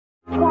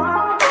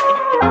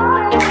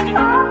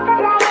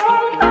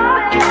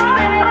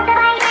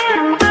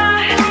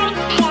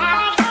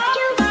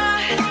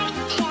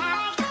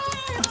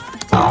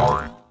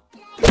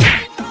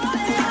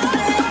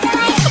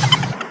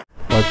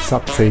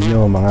sa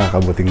inyo mga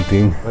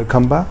kabutingting.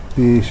 Welcome back.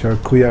 This is your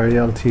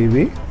KUARIEL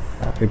TV.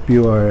 If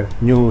you are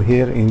new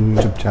here in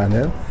YouTube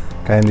channel,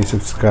 kindly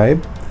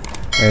subscribe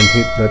and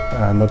hit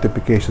that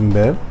notification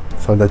bell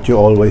so that you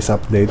always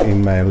update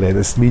in my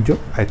latest video.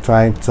 I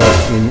try to talk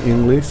in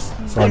English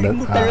so that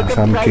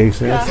some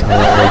cases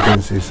our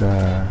audience is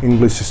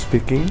English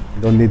speaking.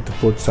 Don't need to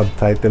put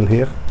subtitle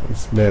here.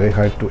 It's very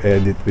hard to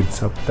edit with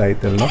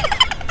subtitle, no?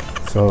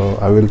 So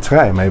I will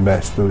try my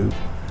best to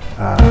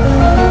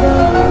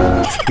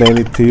explain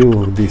it to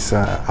you, this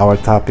our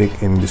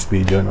topic in this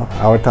video, no?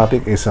 Our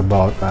topic is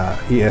about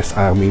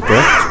ESR meter,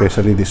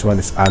 especially this one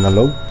is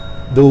analog.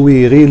 Do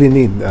we really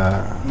need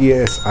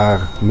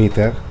ESR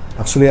meter?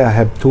 Actually, I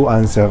have two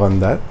answers on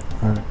that,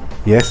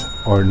 yes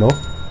or no.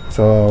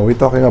 So we're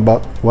talking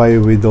about why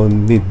we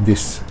don't need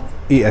this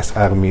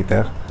ESR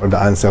meter, or the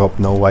answer of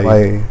no,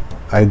 why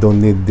I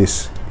don't need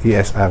this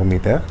ESR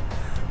meter.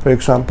 For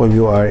example,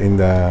 you are in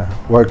the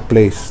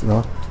workplace,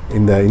 no,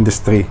 in the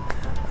industry,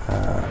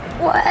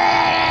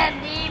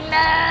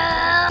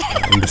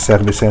 in the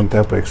service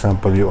center. For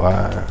example, you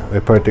are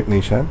repair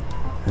technician,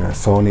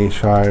 Sony,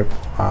 Sharp,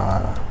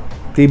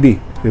 TV,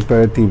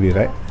 repair TV,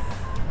 right?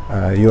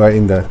 You are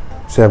in the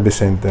service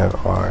center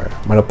or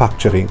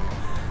manufacturing.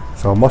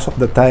 So most of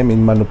the time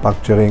in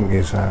manufacturing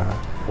is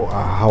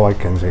how I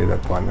can say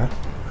that one,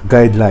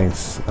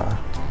 guidelines.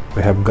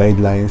 We have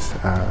guidelines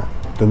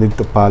to need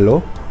to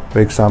follow. For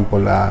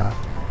example,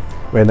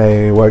 when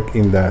I work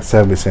in the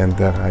service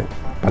center, right,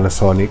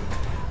 Panasonic,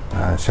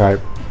 Sharp,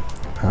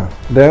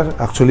 there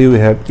actually we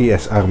have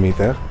ESR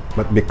meter,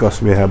 but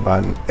because we have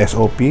an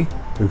SOP,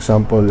 for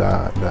example,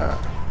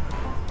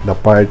 the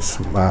parts,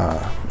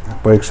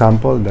 for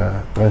example,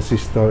 the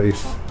transistor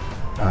is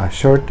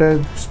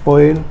shorted,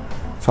 spoiled,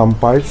 some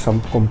parts,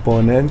 some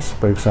components,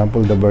 for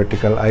example, the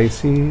vertical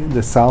IC,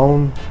 the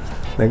sound,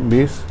 like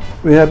this.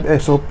 We have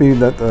SOP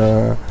that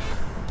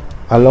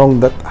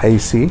along that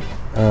IC,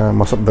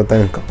 most of the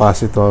time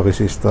capacitor,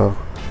 resistor.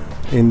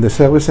 In the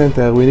service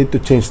center, we need to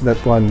change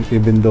that one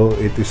even though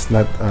it is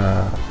not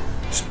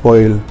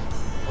spoiled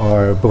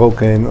or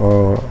broken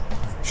or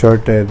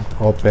shorted,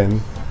 open.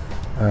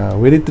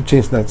 We need to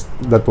change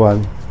that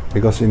one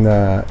because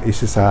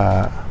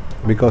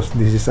because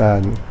this is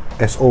an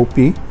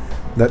SOP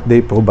that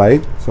they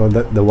provide, so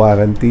that the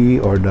warranty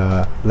or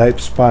the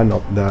lifespan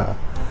of the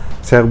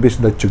service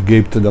that you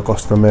gave to the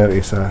customer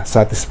is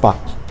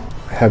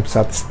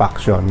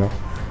satisfaction, no?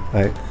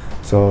 Right?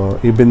 So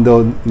even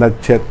though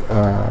not yet,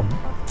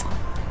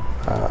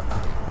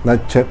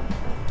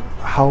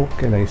 how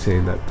can I say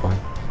that one?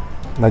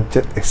 Not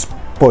yet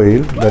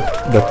spoiled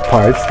that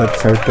parts, that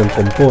certain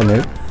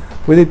component,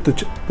 we need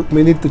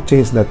to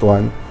change that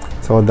one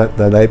so that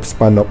the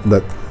lifespan of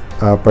that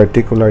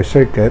particular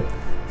circuit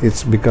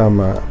it's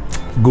become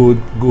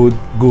good,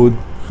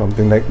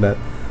 something like that.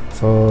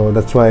 So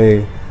that's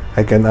why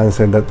I can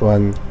answer that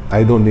one.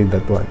 I don't need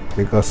that one,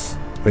 because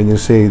when you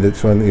say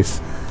that one is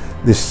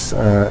this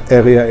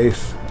area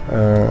is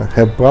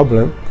have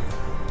problem,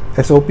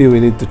 SOP we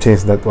need to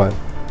change that one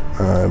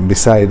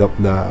beside of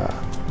the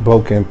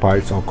broken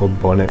parts or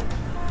component.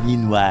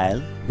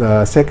 Meanwhile,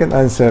 the second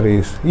answer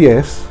is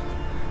yes,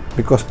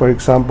 because for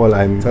example,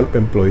 I'm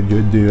self-employed.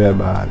 You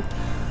have a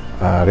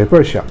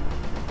repair shop,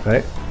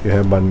 right? You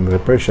have a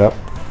repair shop,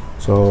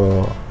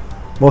 so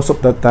most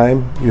of the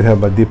time you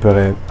have a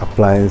different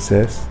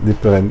appliances,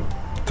 different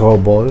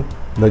trouble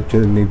that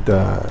you need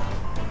to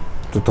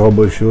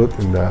troubleshoot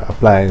in the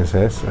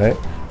appliances, right?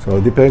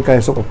 So different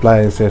kinds of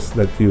appliances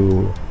that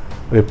you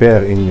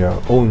repair in your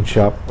own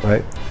shop,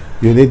 right?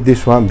 You need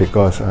this one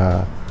because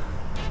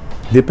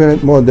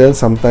different models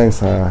sometimes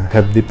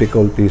have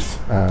difficulties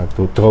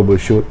to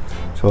troubleshoot.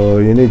 So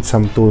you need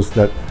some tools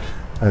that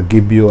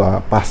give you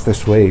a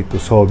fastest way to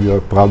solve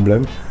your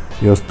problem,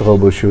 your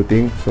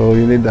troubleshooting. So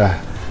you need a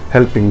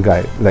helping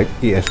guide like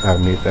ESR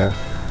meter,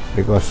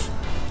 because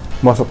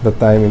most of the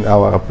time in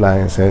our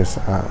appliances,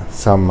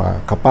 some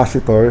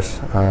capacitors,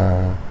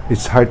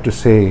 it's hard to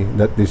say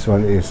that this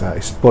one is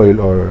spoiled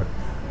or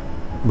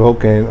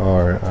broken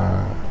or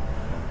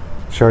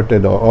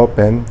shorted or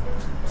open.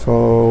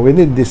 So we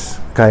need this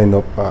kind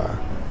of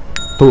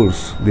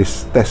tools,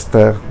 this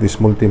tester, this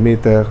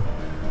multimeter,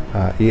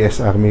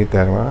 ESR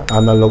meter,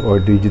 analog or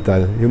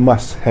digital. You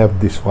must have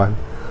this one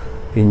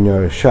in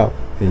your shop,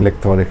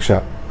 electronic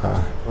shop,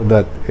 so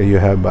that you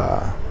have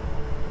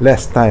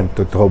less time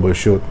to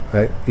troubleshoot,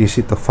 right?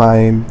 Easy to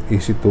find,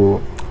 easy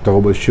to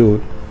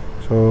troubleshoot.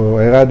 So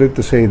I rather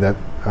to say that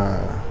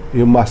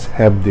you must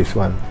have this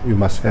one. You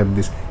must have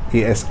this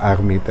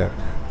ESR meter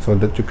so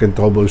that you can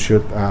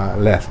troubleshoot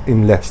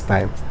in less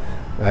time,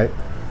 right?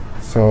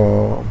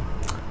 So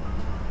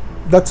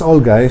that's all,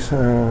 guys.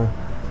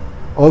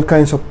 All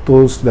kinds of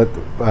tools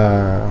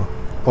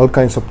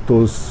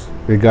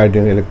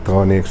regarding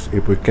electronics.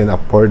 If we can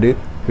afford it,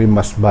 we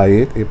must buy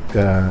it. If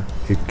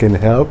it can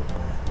help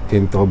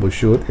in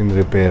troubleshoot, in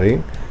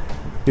repairing,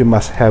 you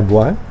must have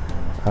one.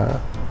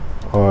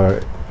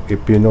 Or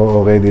if you know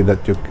already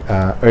that you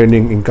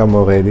earning income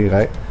already,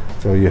 right?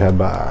 So you have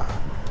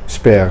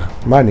spare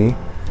money,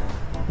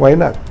 why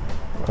not?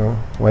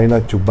 why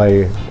not you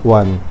buy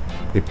one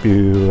if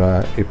you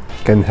it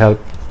can help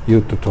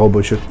you to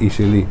troubleshoot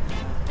easily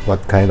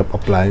what kind of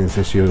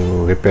appliances you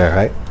repair,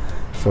 right?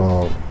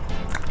 So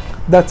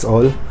that's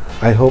all.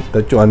 I hope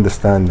that you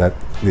understand that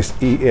this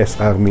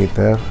ESR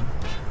meter,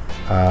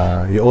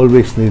 you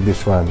always need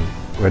this one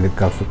when it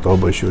comes to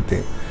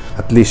troubleshooting.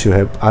 At least you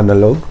have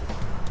analog,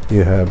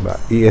 you have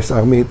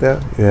ESR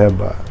meter, you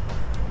have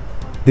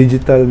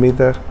digital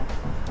meter.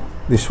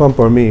 This one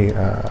for me,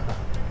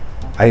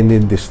 I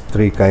need these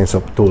three kinds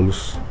of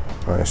tools,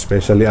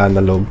 especially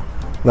analog,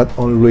 not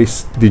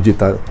always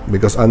digital,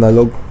 because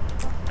analog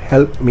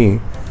help me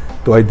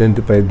to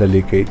identify the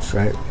leakage,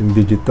 right? In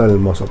digital,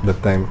 most of the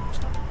time,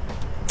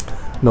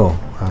 no,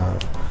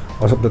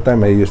 most of the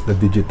time I use the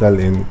digital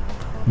in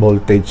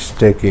voltage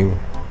checking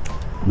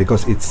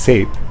because it's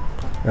safe,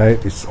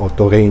 right? It's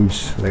auto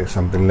range, like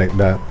something like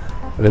that,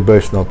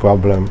 reverse no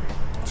problem.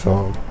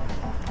 So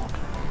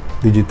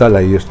digital,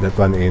 I use that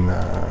one in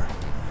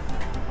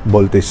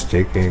voltage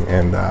checking,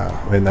 and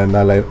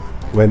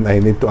when I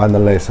need to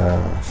analyze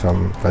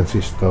some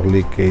transistor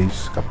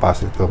leakage,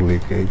 capacitor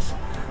leakage,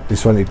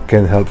 this one it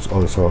can help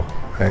also,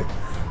 right?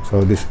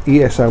 So this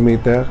ESR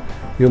meter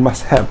you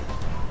must have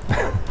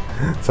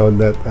so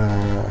that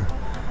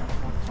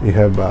you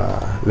have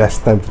less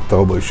time to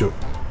troubleshoot.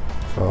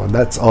 So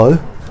that's all.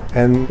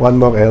 And one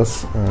more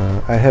else,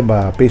 I have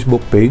a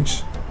Facebook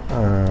page,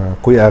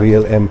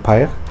 KUARIEL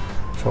EMPIRE.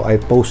 So I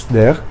post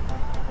there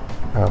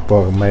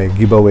for my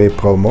giveaway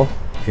promo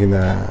in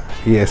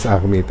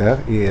ESR meter,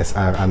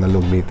 ESR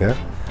analog meter.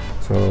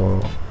 So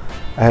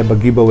I have a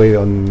giveaway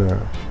on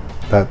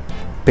that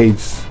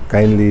page.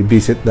 Kindly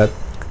visit that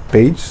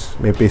page,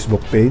 my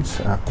Facebook page,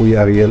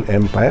 KUARIEL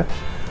EMPIRE.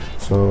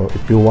 So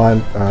if you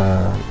want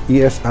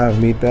ESR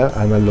meter,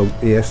 analog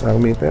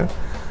ESR meter,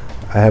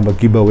 I have a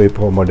giveaway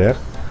promo there.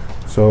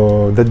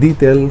 So the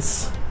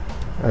details,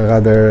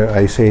 rather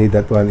I say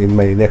that one in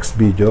my next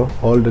video,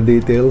 all the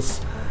details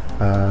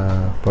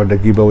for the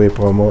giveaway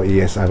promo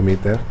ESR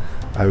meter,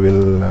 I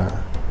will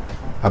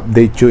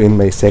update you in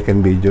my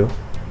second video.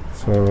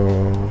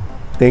 So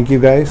thank you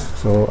guys.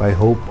 So I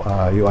hope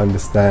you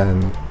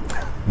understand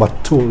what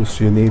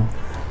tools you need,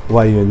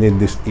 why you need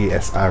this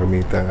ESR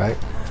meter, right?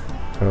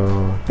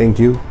 So thank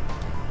you.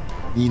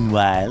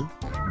 Meanwhile,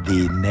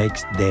 the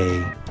next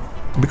day,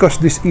 because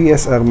this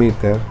ESR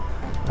meter,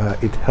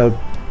 it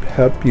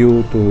help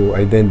you to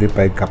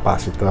identify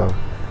capacitor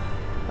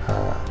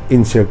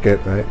in circuit,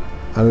 right?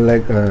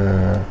 Unlike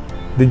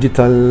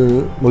digital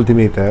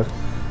multimeter,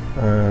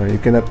 you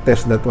cannot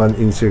test that one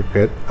in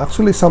circuit.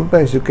 Actually,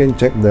 sometimes you can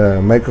check the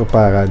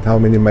microfarad, how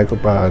many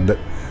microfarad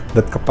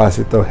that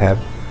capacitor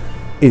have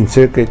in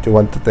circuit you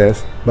want to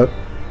test, but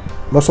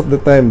most of the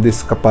time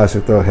this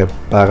capacitor have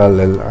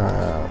parallel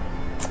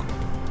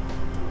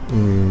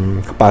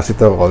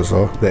capacitor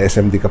also. The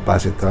SMD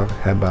capacitor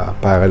have a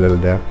parallel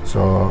there,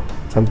 so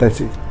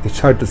sometimes it's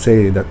hard to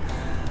say that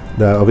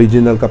the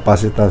original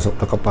capacitance of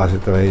the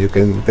capacitor, you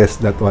can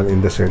test that one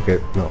in the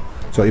circuit. No.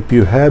 So if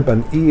you have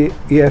an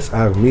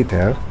ESR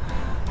meter,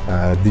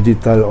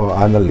 digital or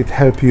analog, it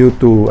helps you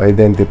to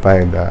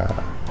identify the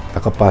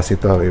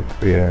capacitor if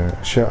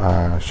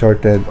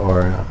shorted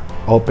or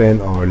open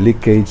or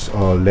leakage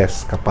or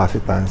less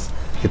capacitance.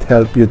 It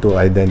helps you to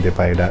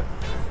identify that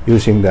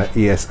using the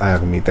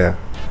ESR meter.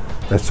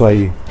 That's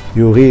why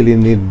you really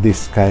need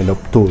this kind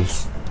of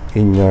tools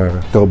in your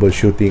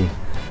troubleshooting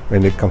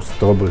when it comes to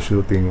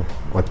troubleshooting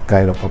what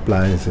kind of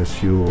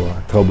appliances you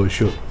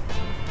troubleshoot.